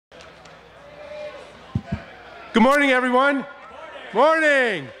Good morning, everyone.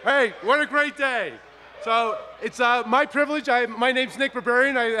 Morning. Hey, what a great day. So it's my privilege. My name's Nick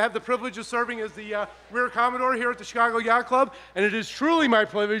Barbarian. I have the privilege of serving as the Rear Commodore here at the Chicago Yacht Club, and it is truly my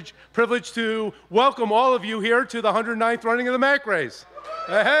privilege to welcome all of you here to the 109th running of the Mac race.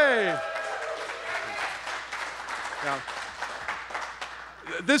 Hey. Now,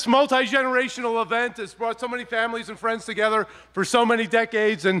 this multi-generational event has brought so many families and friends together for so many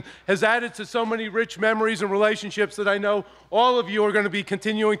decades and has added to so many rich memories and relationships that I know all of you are going to be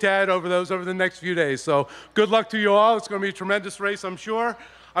continuing to add over the next few days. So good luck to you all. It's going to be a tremendous race, I'm sure.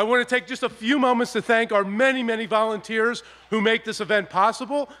 I want to take just a few moments to thank our many, many volunteers who make this event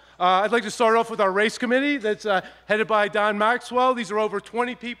possible. I'd like to start off with our race committee that's headed by Don Maxwell. These are over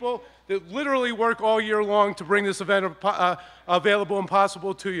 20 people that literally work all year long to bring this event available and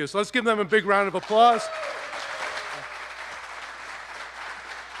possible to you. So let's give them a big round of applause.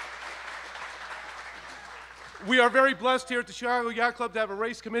 We are very blessed here at the Chicago Yacht Club to have a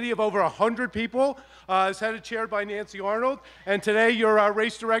race committee of over 100 people. It's headed chaired by Nancy Arnold. And today your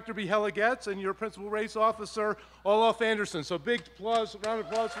race director, Hella Getz, and your principal race officer, Olaf Anderson. So big applause, round of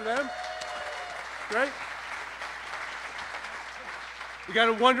applause for them. Great. We got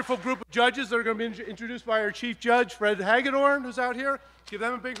a wonderful group of judges that are going to be introduced by our chief judge, Fred Hagedorn, who's out here. Give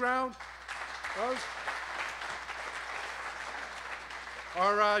them a big round.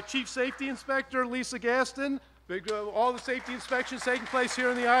 Our chief safety inspector, Lisa Gaston. All the safety inspections taking place here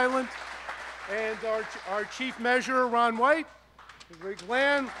on the island. And our chief measurer, Ron White. Big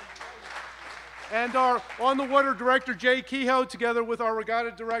land. And our on-the-water director, Jay Kehoe, together with our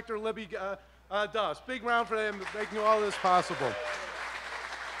regatta director, Libby Duss. Big round for them making all this possible.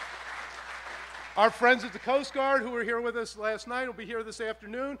 Our friends at the Coast Guard who were here with us last night will be here this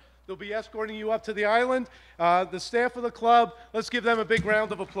afternoon. They'll be escorting you up to the island. The staff of the club, let's give them a big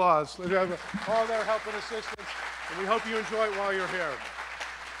round of applause. All their help and assistance, and we hope you enjoy it while you're here.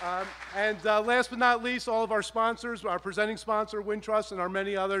 Last but not least, all of our sponsors, our presenting sponsor, Wintrust, and our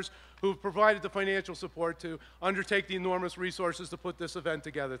many others who've provided the financial support to undertake the enormous resources to put this event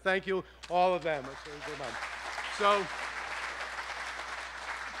together. Thank you, all of them. So,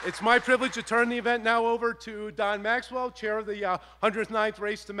 it's my privilege to turn the event now over to Don Maxwell, chair of the 109th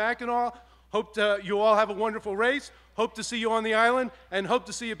race to Mackinac. Hope you all have a wonderful race. Hope to see you on the island, and hope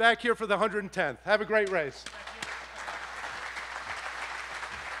to see you back here for the 110th. Have a great race.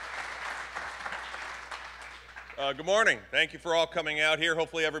 Good morning. Thank you for all coming out here.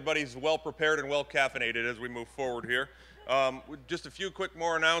 Hopefully everybody's well prepared and well caffeinated as we move forward here. Just a few quick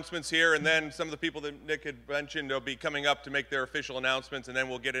more announcements here, and then some of the people that Nick had mentioned will be coming up to make their official announcements, and then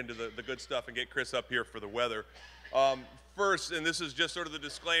we'll get into the good stuff and get Chris up here for the weather. First, and this is just sort of the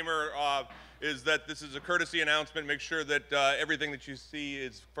disclaimer, is that this is a courtesy announcement. Make sure that everything that you see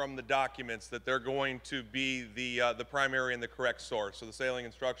is from the documents, that they're going to be the primary and the correct source. So the sailing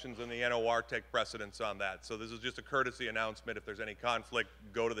instructions and the NOR take precedence on that. So this is just a courtesy announcement. If there's any conflict,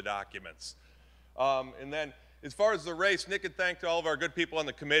 go to the documents. And then, as far as the race, Nick had thanked all of our good people on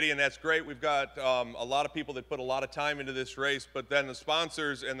the committee, and that's great. We've got a lot of people that put a lot of time into this race, but then the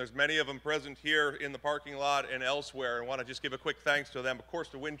sponsors, and there's many of them present here in the parking lot and elsewhere, and I want to just give a quick thanks to them. Of course,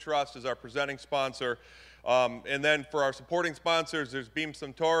 to Wintrust is our presenting sponsor, and then for our supporting sponsors, there's Beam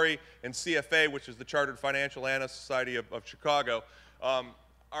Suntory and CFA, which is the Chartered Financial Analyst Society of Chicago.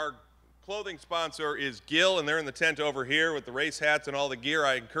 Our clothing sponsor is Gill, and they're in the tent over here with the race hats and all the gear.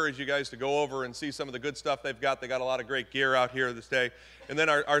 I encourage you guys to go over and see some of the good stuff they've got. They got a lot of great gear out here this day. And then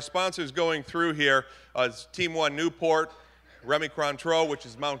our sponsors going through here is Team 1 Newport, Remy Cointreau, which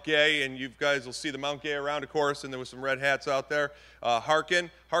is Mount Gay, and you guys will see the Mount Gay around, of course, and there was some red hats out there.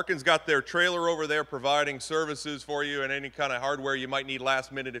 Harkin. Harkin's got their trailer over there providing services for you and any kind of hardware you might need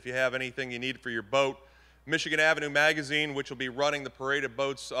last minute if you have anything you need for your boat. Michigan Avenue Magazine, which will be running the parade of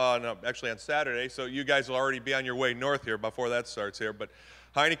boats actually on Saturday, so you guys will already be on your way north here before that starts here. But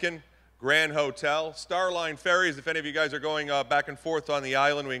Heineken, Grand Hotel, Starline Ferries, if any of you guys are going back and forth on the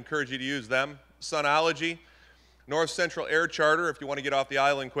island, we encourage you to use them. Sunology, North Central Air Charter, if you want to get off the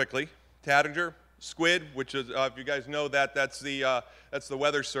island quickly. Tattinger, Squid, which is, if you guys know that, that's the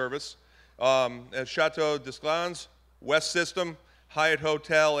weather service. Chateau d'Esclans, West System, Hyatt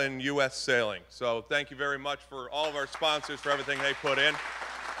Hotel, and U.S. Sailing. So thank you very much for all of our sponsors for everything they put in.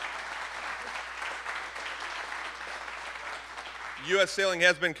 U.S. Sailing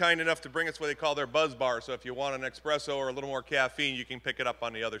has been kind enough to bring us what they call their Buzz Bar, so if you want an espresso or a little more caffeine, you can pick it up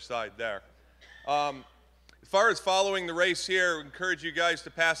on the other side there. As far as following the race here, I encourage you guys to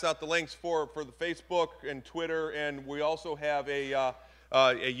pass out the links for the Facebook and Twitter, and we also have a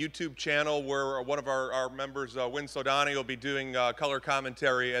a YouTube channel where one of our members, Win Sodani, will be doing color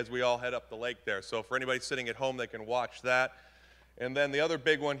commentary as we all head up the lake there. So for anybody sitting at home, they can watch that. And then the other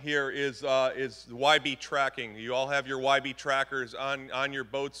big one here is YB tracking. You all have your YB trackers on your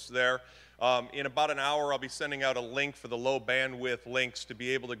boats there. In about an hour, I'll be sending out a link for the low bandwidth links to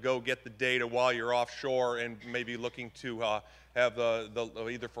be able to go get the data while you're offshore and maybe looking to have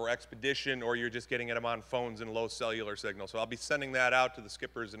either for expedition or you're just getting them on phones and low cellular signal. So I'll be sending that out to the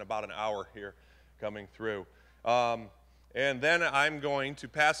skippers in about an hour here coming through. And then I'm going to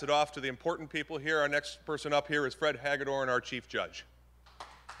pass it off to the important people here. Our next person up here is Fred Hagedorn, our Chief Judge.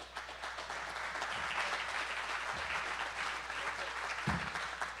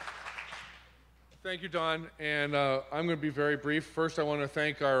 Thank you, Don, and I'm going to be very brief. First, I want to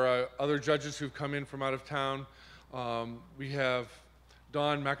thank our other judges who've come in from out of town. We have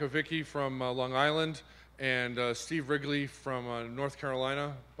Don Makovicki from Long Island and Steve Wrigley from North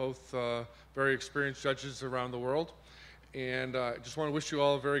Carolina, both very experienced judges around the world. And I just want to wish you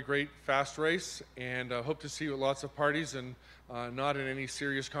all a very great fast race, and hope to see you at lots of parties and not in any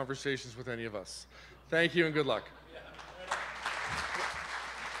serious conversations with any of us. Thank you and good luck.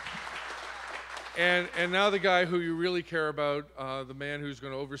 And now the guy who you really care about, the man who's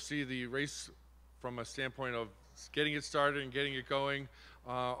going to oversee the race from a standpoint of getting it started and getting it going,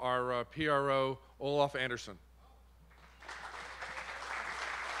 our PRO, Olaf Anderson.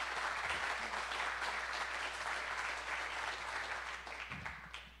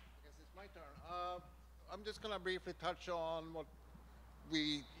 I'm just going to briefly touch on what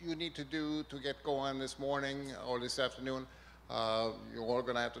you need to do to get going this morning or this afternoon. You're all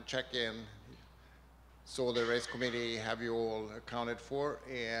going to have to check in, so the race committee have you all accounted for.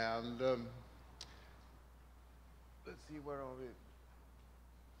 And let's see, where are we?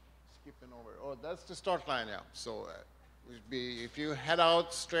 Skipping over. Oh, that's the start line now. So if you head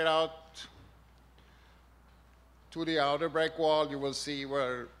out, straight out to the outer break wall, you will see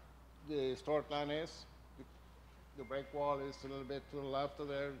where the start line is. The break wall is a little bit to the left of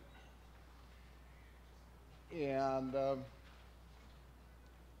there. And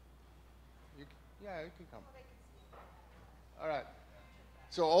you can come. All right.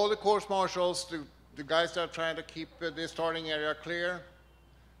 So all the course marshals, the guys that are trying to keep the starting area clear,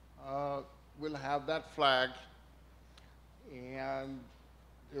 will have that flag. And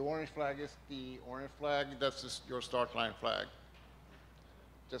the orange flag is the orange flag. That's just your start line flag.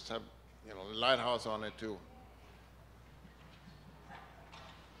 Just have, the lighthouse on it too.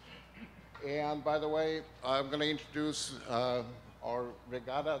 And by the way, I'm going to introduce our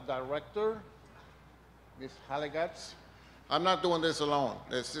regatta director, Miss Halligatz. I'm not doing this alone.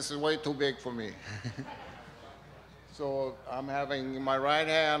 This is way too big for me. So I'm having my right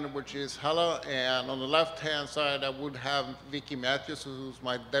hand, which is Hella, and on the left-hand side, I would have Vicky Matthews, who's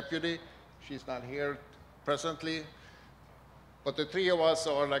my deputy. She's not here presently. But the three of us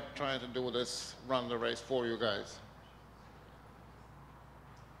are like trying to do this, run the race for you guys.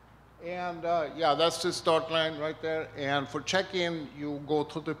 And yeah, that's the start line right there. And for check-in, you go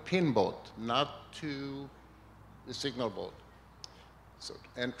to the pin boat, not to the signal boat. So,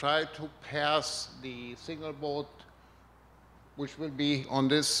 and try to pass the signal boat, which will be on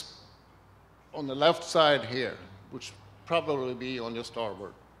the left side here, which probably be on your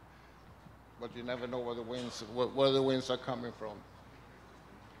starboard. But you never know where the winds are coming from.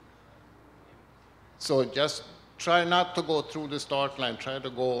 So just try not to go through the start line. Try to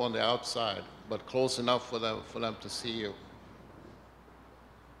go on the outside, but close enough for them to see you.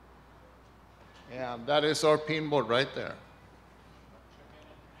 And that is our pin board right there.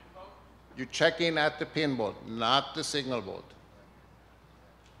 You check in at the pin board, not the signal boat.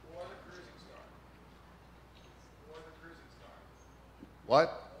 Or the cruising start. Or the cruising start.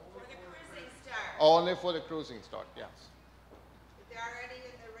 What? For the cruising start. Only for the cruising start, yes. If they're already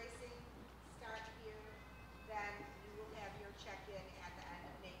in the racing start here, then you will have your check-in at the end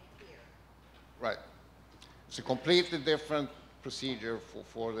of Naked Pier. Right. It's a completely different procedure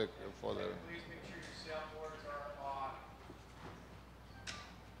for the. Please make sure your sailboards are on.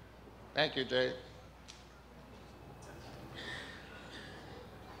 Thank you, Jay.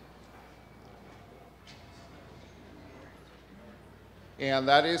 And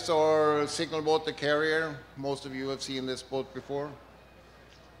that is our signal boat, the Carrier. Most of you have seen this boat before.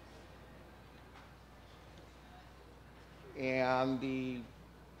 And the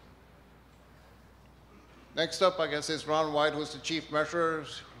next up, I guess, is Ron White, who's the chief measurer.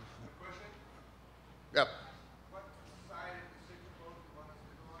 Yep. What side of the signal boat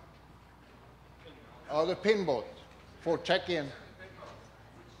do you want us to go on? The pin boat for check-in.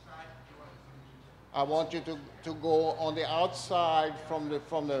 I want you to go on the outside from the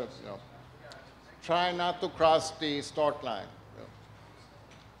try not to cross the start line.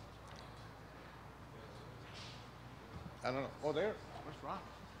 I don't know. Oh, there. Where's Ron?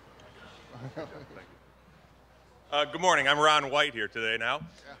 Good morning. I'm Ron White here today now.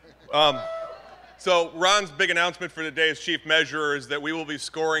 So Ron's big announcement for today as chief measurer is that we will be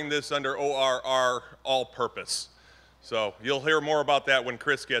scoring this under ORR all-purpose. So you'll hear more about that when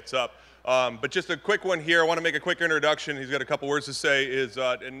Chris gets up. But just a quick one here. I want to make a quick introduction. He's got a couple words to say. Is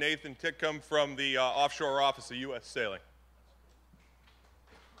Nathan Titcomb from the offshore office of U.S. Sailing.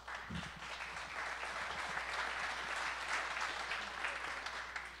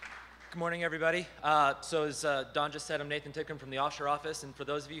 Good morning, everybody. So as Don just said, I'm Nathan Titcomb from the offshore office, and for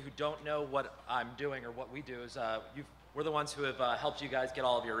those of you who don't know what I'm doing or what we do is we're the ones who have helped you guys get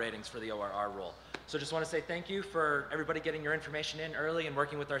all of your ratings for the ORR rule. So just want to say thank you for everybody getting your information in early and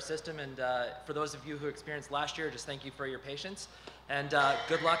working with our system, and for those of you who experienced last year, just thank you for your patience, and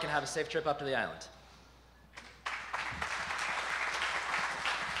good luck and have a safe trip up to the island.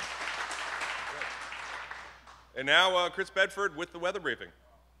 And now Chris Bedford with the weather briefing.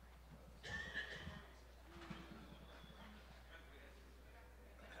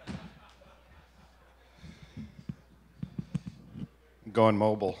 Going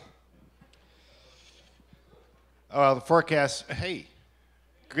mobile. Oh, the forecast. Hey,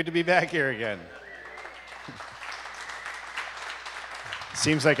 good to be back here again.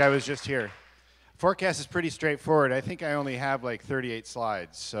 Seems like I was just here. Forecast is pretty straightforward. I think I only have like 38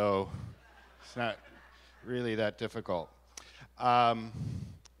 slides, so it's not really that difficult.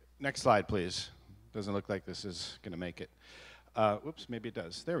 Next slide, please. Doesn't look like this is going to make it. Whoops, maybe it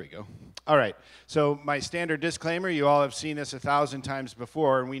does. There we go. All right, so my standard disclaimer, you all have seen this 1,000 times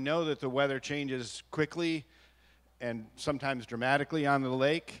before, and we know that the weather changes quickly and sometimes dramatically on the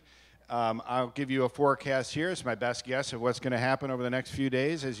lake. I'll give you a forecast here. It's my best guess of what's going to happen over the next few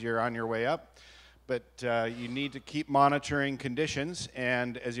days as you're on your way up. But you need to keep monitoring conditions,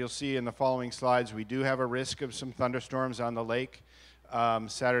 and as you'll see in the following slides, we do have a risk of some thunderstorms on the lake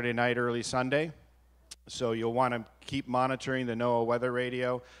Saturday night, early Sunday. So you'll want to keep monitoring the NOAA weather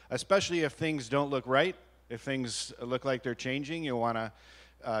radio, especially if things don't look right. If things look like they're changing, you'll want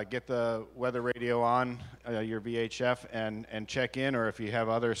to get the weather radio on your VHF and check in, or if you have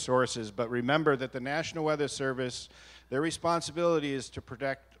other sources. But remember that the National Weather Service, their responsibility is to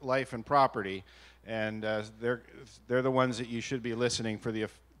protect life and property, and they're the ones that you should be listening for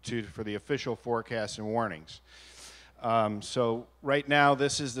the official forecasts and warnings. So right now,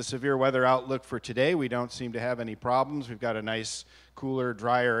 this is the severe weather outlook for today. We don't seem to have any problems. We've got a nice, cooler,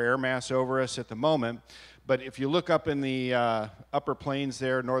 drier air mass over us at the moment. But if you look up in the upper plains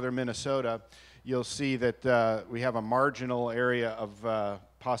there, northern Minnesota, you'll see that we have a marginal area of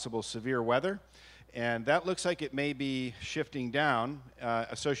possible severe weather. And that looks like it may be shifting down,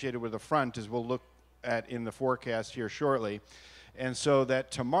 associated with a front, as we'll look at in the forecast here shortly. And so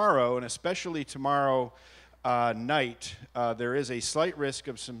that tomorrow, and especially tomorrow night, there is a slight risk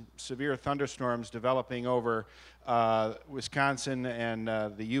of some severe thunderstorms developing over Wisconsin and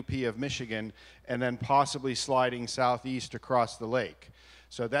the UP of Michigan, and then possibly sliding southeast across the lake.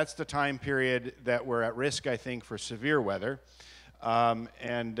 So that's the time period that we're at risk, I think, for severe weather.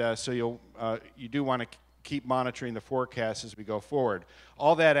 So you do want to keep monitoring the forecast as we go forward.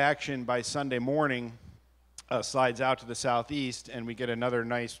 All that action by Sunday morning slides out to the southeast, and we get another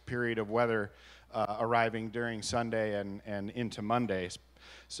nice period of weather arriving during Sunday and into Monday.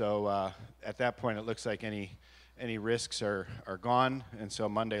 So at that point, it looks like any risks are gone, and so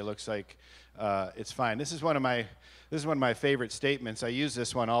Monday looks like it's fine. This is one of my favorite statements. I use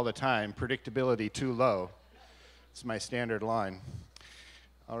this one all the time. Predictability too low. It's my standard line.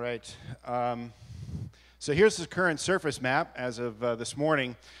 All right. So here's the current surface map as of this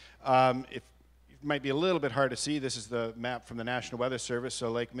morning. It might be a little bit hard to see. This is the map from the National Weather Service. So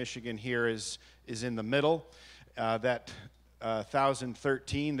Lake Michigan here is in the middle. That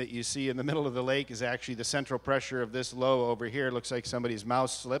 1,013 that you see in the middle of the lake is actually the central pressure of this low over here. It looks like somebody's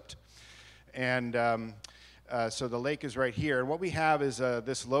mouse slipped. And so the lake is right here. And what we have is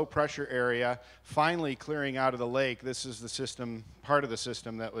this low pressure area finally clearing out of the lake. This is the system, part of the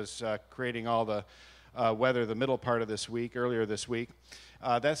system that was creating all the weather the middle part of this week, earlier this week.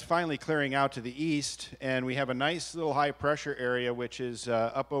 That's finally clearing out to the east, and we have a nice little high pressure area which is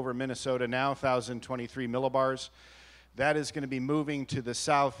up over Minnesota now, 1,023 millibars. That is going to be moving to the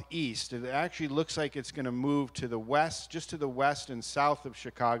southeast. It actually looks like it's going to move to the west, just to the west and south of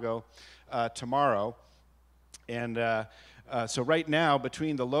Chicago tomorrow. And so right now,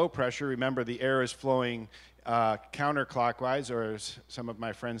 between the low pressure, remember the air is flowing counterclockwise, or as some of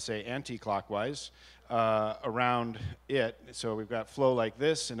my friends say, anti-clockwise, around it. So we've got flow like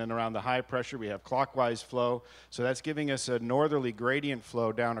this, and then around the high pressure we have clockwise flow. So that's giving us a northerly gradient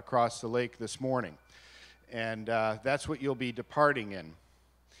flow down across the lake this morning. And that's what you'll be departing in.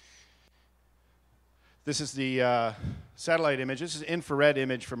 This is the satellite image. This is infrared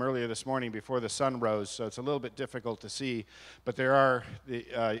image from earlier this morning before the sun rose, so it's a little bit difficult to see. But there are,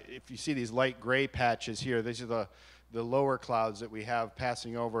 if you see these light gray patches here, these are the lower clouds that we have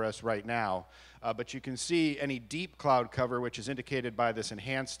passing over us right now. But you can see any deep cloud cover, which is indicated by this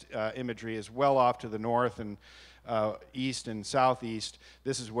enhanced imagery, is well off to the north and east and southeast.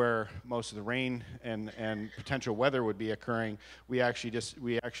 This is where most of the rain and potential weather would be occurring. We actually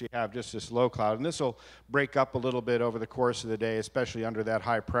have just this low cloud, and this will break up a little bit over the course of the day, especially under that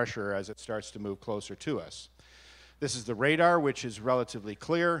high pressure as it starts to move closer to us. This is the radar, which is relatively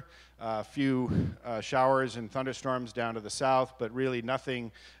clear. A few showers and thunderstorms down to the south, but really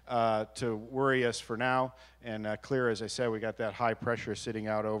nothing to worry us for now. And clear, as I said, we got that high pressure sitting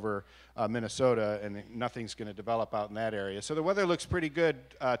out over Minnesota, and nothing's going to develop out in that area. So the weather looks pretty good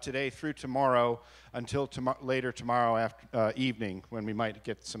today through tomorrow until later tomorrow after evening, when we might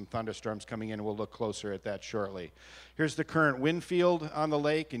get some thunderstorms coming in. We'll look closer at that shortly. Here's the current wind field on the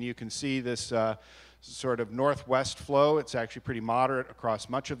lake, and you can see this sort of northwest flow. It's actually pretty moderate across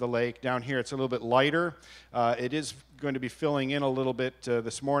much of the lake. Down here it's a little bit lighter. It is going to be filling in a little bit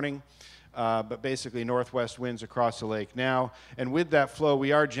this morning, but basically northwest winds across the lake now. And with that flow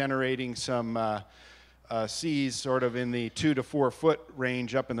we are generating some seas sort of in the 2 to 4 foot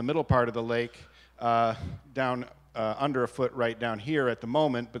range up in the middle part of the lake, down under a foot right down here at the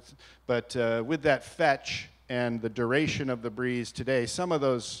moment. But with that fetch and the duration of the breeze today, some of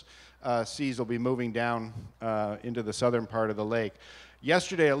those seas will be moving down into the southern part of the lake.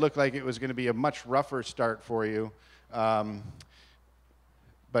 Yesterday it looked like it was going to be a much rougher start for you,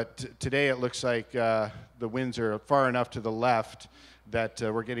 but today it looks like the winds are far enough to the left that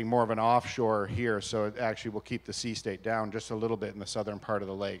we're getting more of an offshore here, so it actually will keep the sea state down just a little bit in the southern part of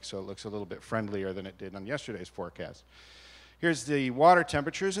the lake, so it looks a little bit friendlier than it did on yesterday's forecast. Here's the water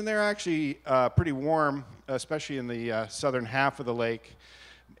temperatures, and they're actually pretty warm, especially in the southern half of the lake.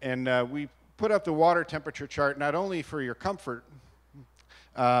 And we put up the water temperature chart not only for your comfort,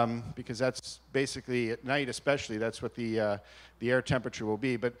 because that's basically at night especially, that's what the air temperature will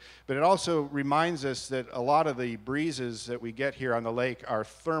be, but it also reminds us that a lot of the breezes that we get here on the lake are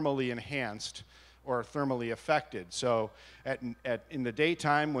thermally enhanced or thermally affected. So in the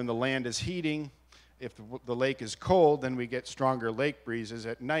daytime when the land is heating, if the lake is cold, then we get stronger lake breezes.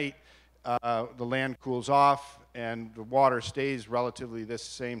 At night, the land cools off and the water stays relatively this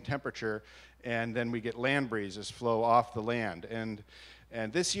same temperature, and then we get land breezes flow off the land.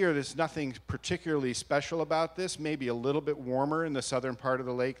 And this year there's nothing particularly special about this, maybe a little bit warmer in the southern part of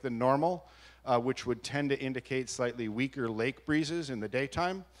the lake than normal, which would tend to indicate slightly weaker lake breezes in the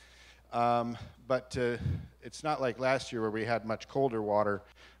daytime. But it's not like last year where we had much colder water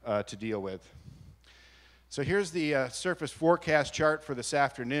to deal with. So here's the surface forecast chart for this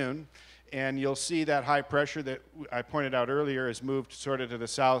afternoon. And you'll see that high pressure that I pointed out earlier has moved sort of to the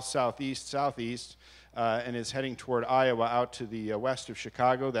south, southeast, southeast, and is heading toward Iowa out to the west of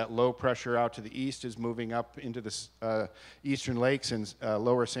Chicago. That low pressure out to the east is moving up into the eastern lakes and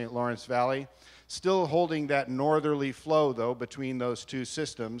lower St. Lawrence Valley. Still holding that northerly flow, though, between those two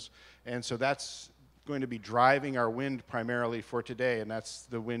systems. And so that's going to be driving our wind primarily for today, and that's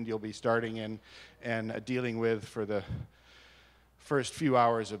the wind you'll be starting in and dealing with for the first few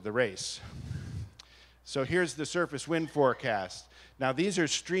hours of the race. So here's the surface wind forecast. Now these are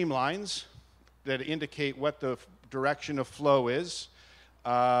streamlines that indicate what the direction of flow is,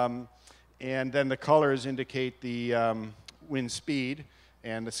 and then the colors indicate the wind speed,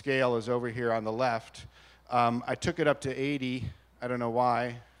 and the scale is over here on the left. I took it up to 80. I don't know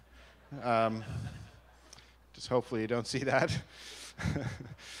why. Just hopefully you don't see that.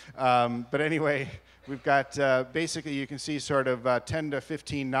 But anyway, we've got basically you can see sort of 10 to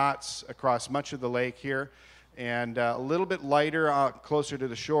 15 knots across much of the lake here, and a little bit lighter closer to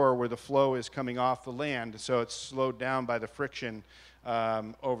the shore where the flow is coming off the land, so it's slowed down by the friction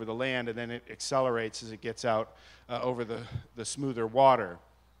over the land, and then it accelerates as it gets out over the smoother water.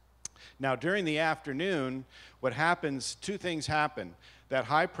 Now during the afternoon, what happens, two things happen. That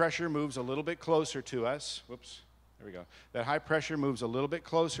high pressure moves a little bit closer to us. Whoops. There we go. That high pressure moves a little bit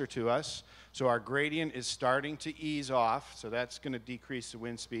closer to us, so our gradient is starting to ease off, so that's going to decrease the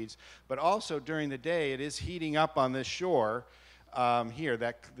wind speeds. But also during the day, it is heating up on this shore here.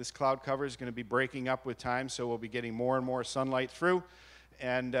 This cloud cover is going to be breaking up with time, so we'll be getting more and more sunlight through,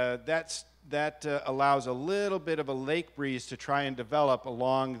 And that allows a little bit of a lake breeze to try and develop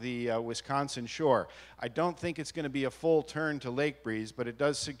along the Wisconsin shore. I don't think it's going to be a full turn to lake breeze, but it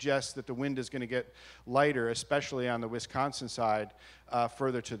does suggest that the wind is going to get lighter, especially on the Wisconsin side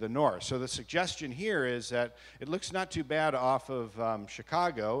further to the north. So the suggestion here is that it looks not too bad off of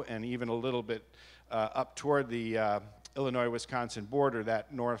Chicago and even a little bit up toward the Illinois-Wisconsin border.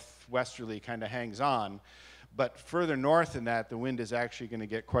 That northwesterly kind of hangs on. But further north than that, the wind is actually going to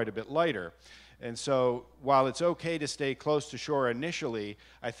get quite a bit lighter. And so while it's okay to stay close to shore initially,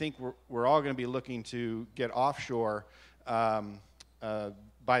 I think we're all going to be looking to get offshore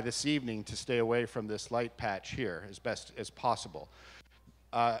by this evening to stay away from this light patch here as best as possible.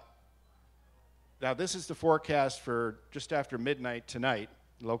 Now this is the forecast for just after midnight tonight,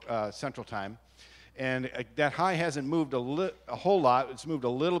 Central Time. And that high hasn't moved a whole lot. It's moved a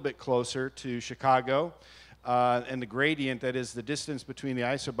little bit closer to Chicago. And the gradient, that is the distance between the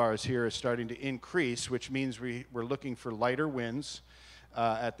isobars here, is starting to increase, which means we're looking for lighter winds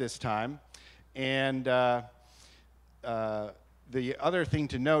at this time. And the other thing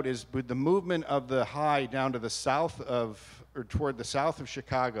to note is with the movement of the high down to the south of, or toward the south of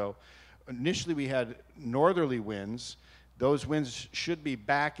Chicago, initially we had northerly winds. Those winds should be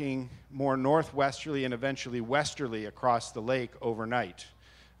backing more northwesterly and eventually westerly across the lake overnight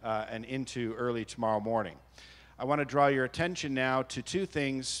and into early tomorrow morning. I want to draw your attention now to two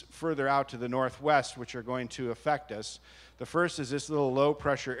things further out to the northwest which are going to affect us. The first is this little low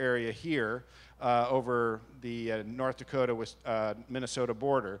pressure area here over the North Dakota-Minnesota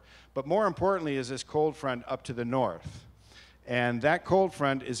border. But more importantly is this cold front up to the north. And that cold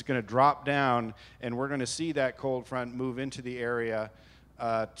front is going to drop down, and we're going to see that cold front move into the area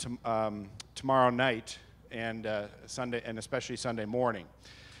tomorrow night and Sunday, and especially Sunday morning.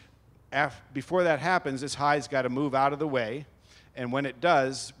 Before that happens, this high's got to move out of the way, and when it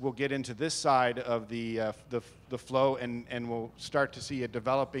does, we'll get into this side of the flow, and we'll start to see a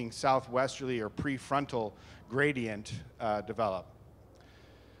developing southwesterly or prefrontal gradient develop.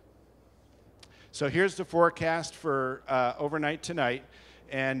 So here's the forecast for overnight tonight,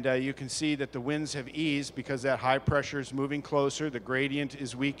 and you can see that the winds have eased because that high pressure is moving closer, the gradient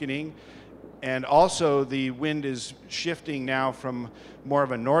is weakening, and also the wind is shifting now from more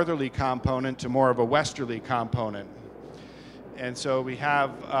of a northerly component to more of a westerly component. And so we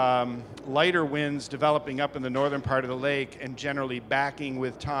have lighter winds developing up in the northern part of the lake and generally backing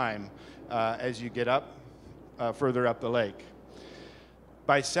with time as you get up further up the lake.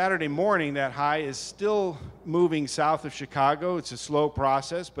 By Saturday morning, that high is still moving south of Chicago. It's a slow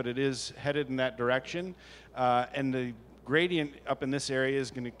process, but it is headed in that direction. And the gradient up in this area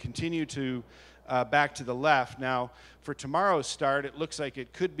is going to continue to back to the left. Now, for tomorrow's start, it looks like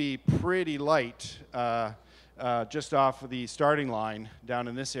it could be pretty light just off of the starting line down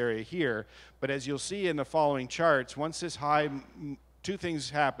in this area here. But as you'll see in the following charts, once this high, two things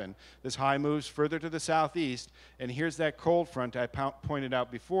happen. This high moves further to the southeast, and here's that cold front I pointed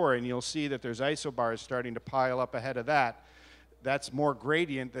out before, and you'll see that there's isobars starting to pile up ahead of that. That's more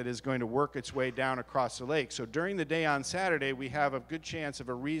gradient that is going to work its way down across the lake. So during the day on Saturday, we have a good chance of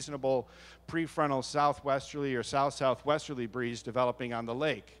a reasonable prefrontal southwesterly or south-southwesterly breeze developing on the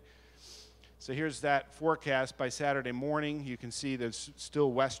lake. So here's that forecast by Saturday morning. You can see there's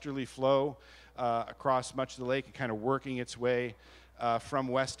still westerly flow across much of the lake and kind of working its way from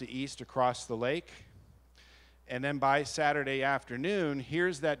west to east across the lake. And then by Saturday afternoon,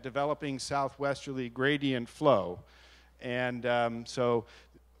 here's that developing southwesterly gradient flow. And so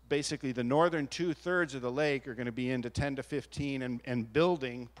basically the northern 2/3 of the lake are going to be into 10 to 15 and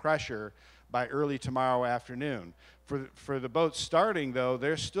building pressure by early tomorrow afternoon. For the boats starting, though,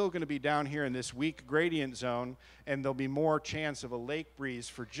 they're still going to be down here in this weak gradient zone, and there'll be more chance of a lake breeze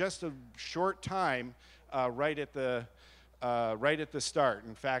for just a short time right at the start.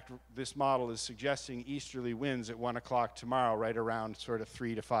 In fact, this model is suggesting easterly winds at 1 o'clock tomorrow, right around sort of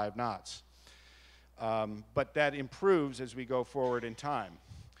 3 to 5 knots. But that improves as we go forward in time.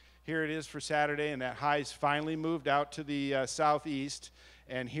 Here it is for Saturday, and that high's finally moved out to the southeast.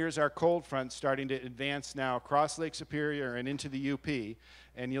 And here's our cold front starting to advance now across Lake Superior and into the UP.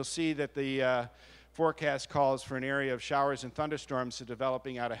 And you'll see that the forecast calls for an area of showers and thunderstorms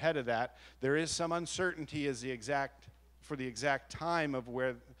developing out ahead of that. There is some uncertainty as for the exact time of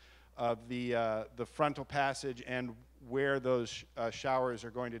where the frontal passage and where those showers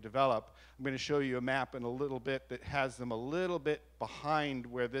are going to develop. I'm going to show you a map in a little bit that has them a little bit behind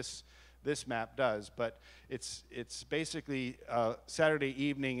where this map does, but it's basically Saturday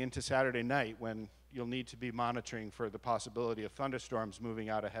evening into Saturday night when you'll need to be monitoring for the possibility of thunderstorms moving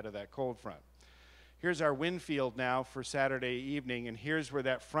out ahead of that cold front. here's our wind field now for Saturday evening, and here's where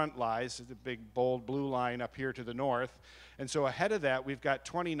that front lies, the big bold blue line up here to the north. And so ahead of that, we've got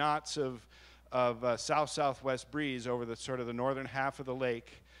 20 knots of south-southwest breeze over the sort of the northern half of the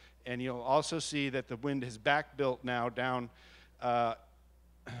lake. And you'll also see that the wind has back-built now down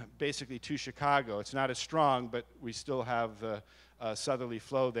basically to Chicago. It's not as strong, but we still have the southerly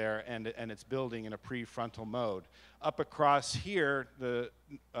flow there, and it's building in a prefrontal mode. Up across here,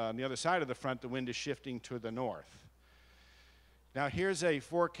 on the other side of the front, the wind is shifting to the north. Now here's a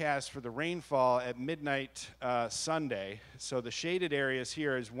forecast for the rainfall at midnight Sunday. So the shaded areas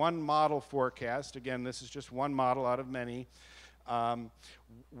here is one model forecast. Again, this is just one model out of many,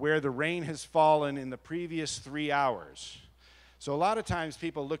 where the rain has fallen in the previous 3 hours. So a lot of times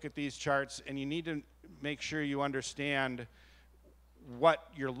people look at these charts and you need to make sure you understand what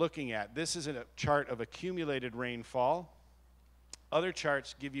you're looking at. This is a chart of accumulated rainfall. Other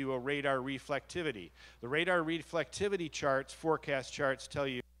charts give you a radar reflectivity. The radar reflectivity charts, forecast charts, tell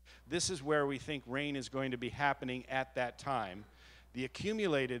you this is where we think rain is going to be happening at that time. The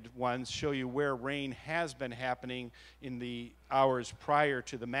accumulated ones show you where rain has been happening in the hours prior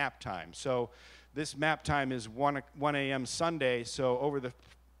to the map time. So this map time is 1 a.m. Sunday, so over the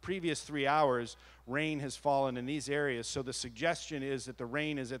previous 3 hours, rain has fallen in these areas. So the suggestion is that the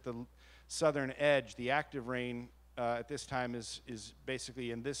rain is at the southern edge. The active rain at this time is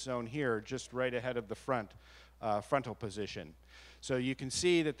basically in this zone here, just right ahead of the frontal position. So you can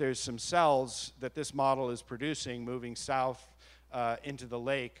see that there's some cells that this model is producing moving south into the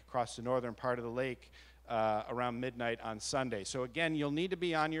lake, across the northern part of the lake, around midnight on Sunday. So again, you'll need to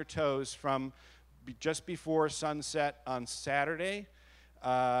be on your toes from just before sunset on Saturday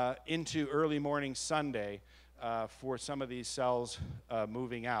into early morning Sunday for some of these cells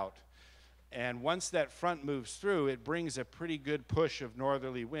moving out. And once that front moves through, it brings a pretty good push of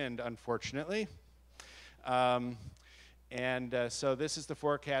northerly wind, unfortunately. So this is the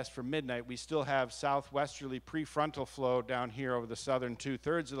forecast for midnight. We still have southwesterly prefrontal flow down here over the southern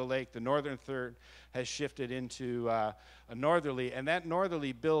 2/3 of the lake. The northern third has shifted into a northerly, and that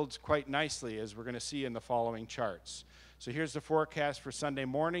northerly builds quite nicely, as we're going to see in the following charts. So here's the forecast for Sunday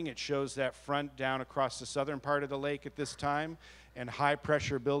morning. It shows that front down across the southern part of the lake at this time, and high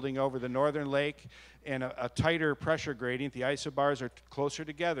pressure building over the northern lake, and a tighter pressure gradient. The isobars are closer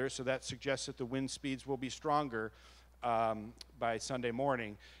together, so that suggests that the wind speeds will be stronger by Sunday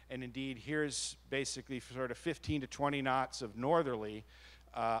morning. And indeed, here's basically sort of 15 to 20 knots of northerly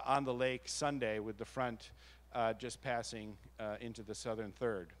on the lake Sunday, with the front just passing into the southern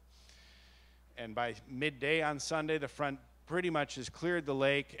third. And by midday on Sunday, the front pretty much has cleared the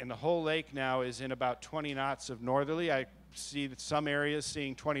lake, and the whole lake now is in about 20 knots of northerly. I see that some areas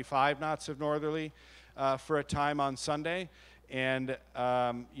seeing 25 knots of northerly for a time on Sunday. And,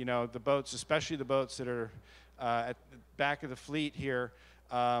 you know, the boats, especially the boats that are at the back of the fleet here,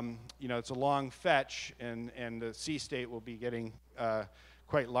 you know, it's a long fetch, and the sea state will be getting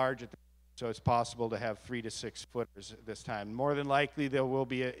quite large at the so it's possible to have 3 to 6 footers at this time. More than likely, there will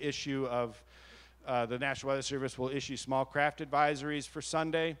be an issue of the National Weather Service will issue small craft advisories for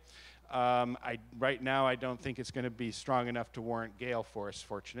Sunday. Right now, I don't think it's going to be strong enough to warrant gale force,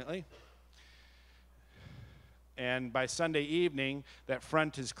 fortunately. And by Sunday evening, that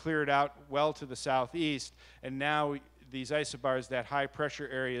front is cleared out well to the southeast, and now these isobars, that high pressure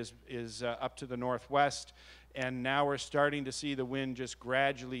area is up to the northwest, and now we're starting to see the wind just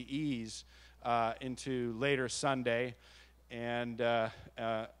gradually ease into later Sunday and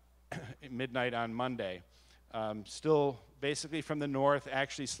midnight on Monday. Still basically from the north,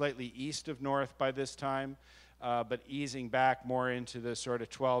 actually slightly east of north by this time, but easing back more into the sort of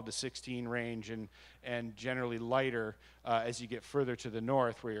 12 to 16 range, and generally lighter as you get further to the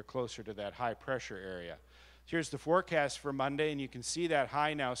north, where you're closer to that high pressure area. Here's the forecast for Monday, and you can see that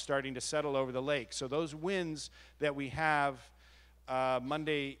high now starting to settle over the lake. So those winds that we have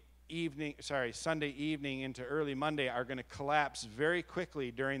Sunday evening into early Monday are going to collapse very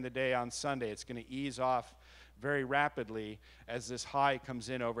quickly during the day on Sunday. It's going to ease off very rapidly as this high comes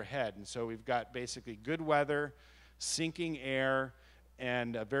in overhead. And so we've got basically good weather, sinking air,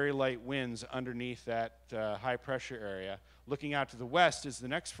 and very light winds underneath that high pressure area. Looking out to the west is the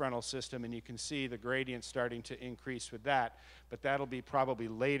next frontal system, and you can see the gradient starting to increase with that, but that'll be probably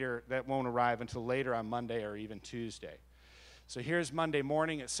later. That won't arrive until later on Monday or even Tuesday. So here's Monday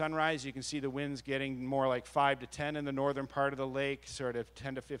morning at sunrise. You can see the winds getting more like 5 to 10 in the northern part of the lake, sort of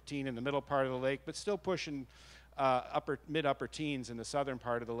 10 to 15 in the middle part of the lake, but still pushing mid-upper teens in the southern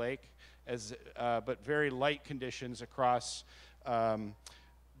part of the lake, but very light conditions across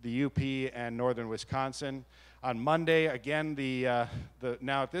the UP and northern Wisconsin. On Monday, again,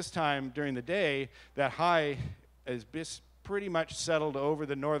 now at this time during the day, that high is pretty much settled over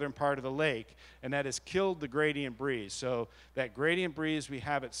the northern part of the lake, and that has killed the gradient breeze. So that gradient breeze we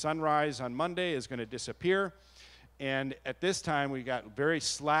have at sunrise on Monday is going to disappear, and at this time we got very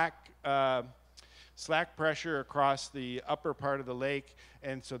slack pressure across the upper part of the lake,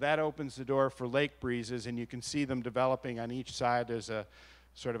 and so that opens the door for lake breezes, and you can see them developing on each side. There's a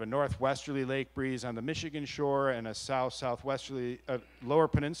sort of a northwesterly lake breeze on the Michigan shore, and a south-southwesterly lower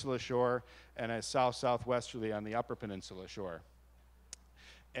peninsula shore, and a south-southwesterly on the upper peninsula shore.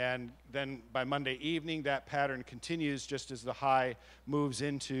 And then by Monday evening, that pattern continues just as the high moves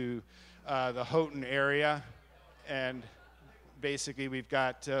into the Houghton area, and basically we've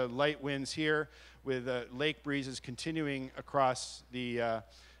got light winds here with lake breezes continuing across the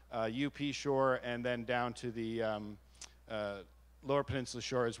UP shore and then down to the lower peninsula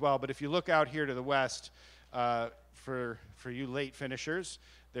shore as well. But if you look out here to the west, for you late finishers,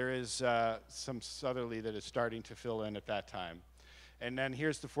 there is some southerly that is starting to fill in at that time. And then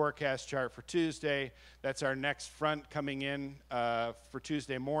here's the forecast chart for Tuesday. That's our next front coming in for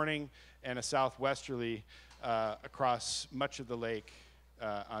Tuesday morning, and a southwesterly across much of the lake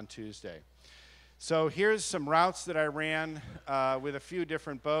on Tuesday. So here's some routes that I ran with a few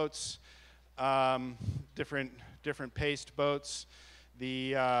different boats, different paced boats.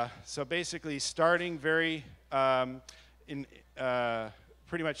 So basically starting very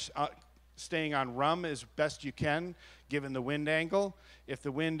pretty much staying on rum as best you can given the wind angle. If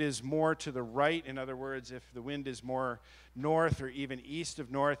the wind is more to the right, in other words, if the wind is more north or even east of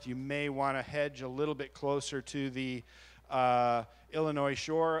north, you may want to hedge a little bit closer to the Illinois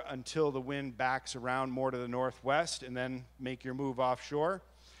shore until the wind backs around more to the northwest, and then make your move offshore.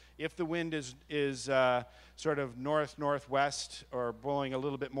 If the wind is sort of north-northwest or blowing a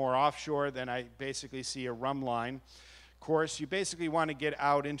little bit more offshore, then I basically see a rum line course. You basically want to get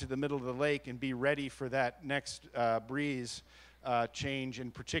out into the middle of the lake and be ready for that next breeze change,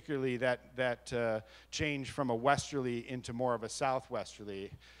 and particularly that change from a westerly into more of a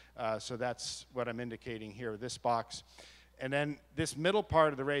southwesterly. So that's what I'm indicating here with this box. And then this middle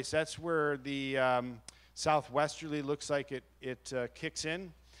part of the race, that's where the southwesterly looks like it kicks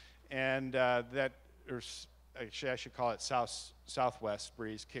in. And actually I should call it southwest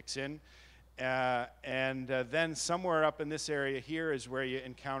breeze kicks in. Then somewhere up in this area here is where you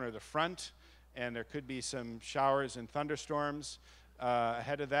encounter the front, and there could be some showers and thunderstorms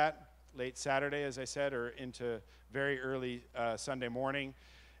ahead of that, late Saturday, as I said, or into very early Sunday morning.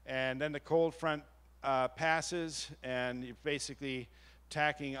 And then the cold front passes, and you're basically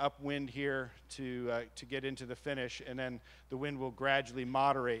tacking upwind here to get into the finish, and then the wind will gradually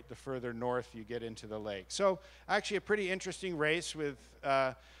moderate the further north you get into the lake. So actually a pretty interesting race with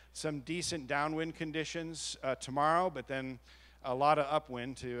some decent downwind conditions tomorrow, but then a lot of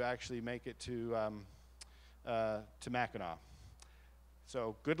upwind to actually make it to Mackinac.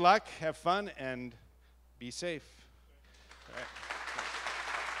 So good luck, have fun, and be safe. All right.